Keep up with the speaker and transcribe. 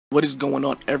What is going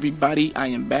on, everybody? I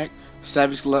am back,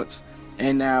 Savage Lux,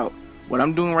 and now what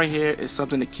I'm doing right here is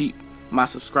something to keep my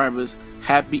subscribers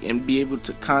happy and be able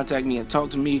to contact me and talk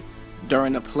to me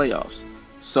during the playoffs.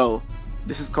 So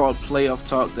this is called Playoff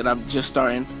Talk that I'm just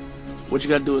starting. What you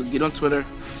gotta do is get on Twitter,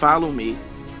 follow me,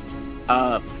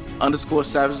 _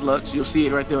 Savage Lux. You'll see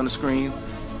it right there on the screen.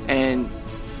 And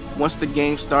once the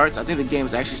game starts, I think the game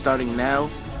is actually starting now.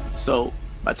 So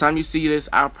by the time you see this,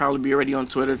 I'll probably be already on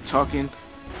Twitter talking.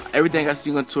 Everything I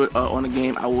see on Twitter on the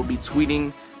game, I will be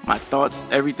tweeting my thoughts,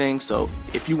 everything. So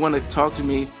if you want to talk to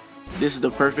me, this is the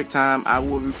perfect time. I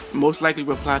will most likely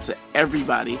reply to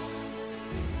everybody.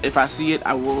 If I see it,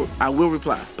 I will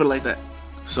reply. Put it like that.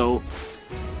 So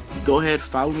go ahead,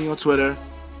 follow me on Twitter,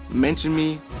 mention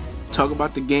me, talk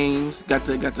about the games. Got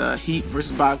the Heat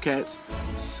versus Bobcats.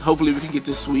 Hopefully we can get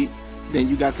this sweep. Then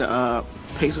you got the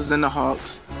Pacers and the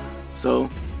Hawks. So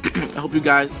I hope you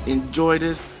guys enjoy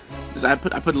this. I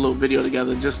put a little video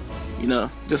together, just a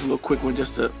little quick one,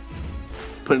 just to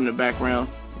put in the background.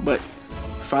 But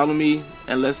follow me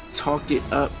and let's talk it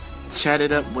up, chat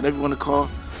it up, whatever you want to call.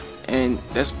 And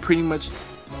that's pretty much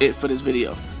it for this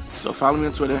video. So follow me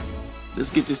on Twitter. Let's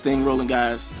get this thing rolling,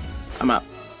 guys. I'm out.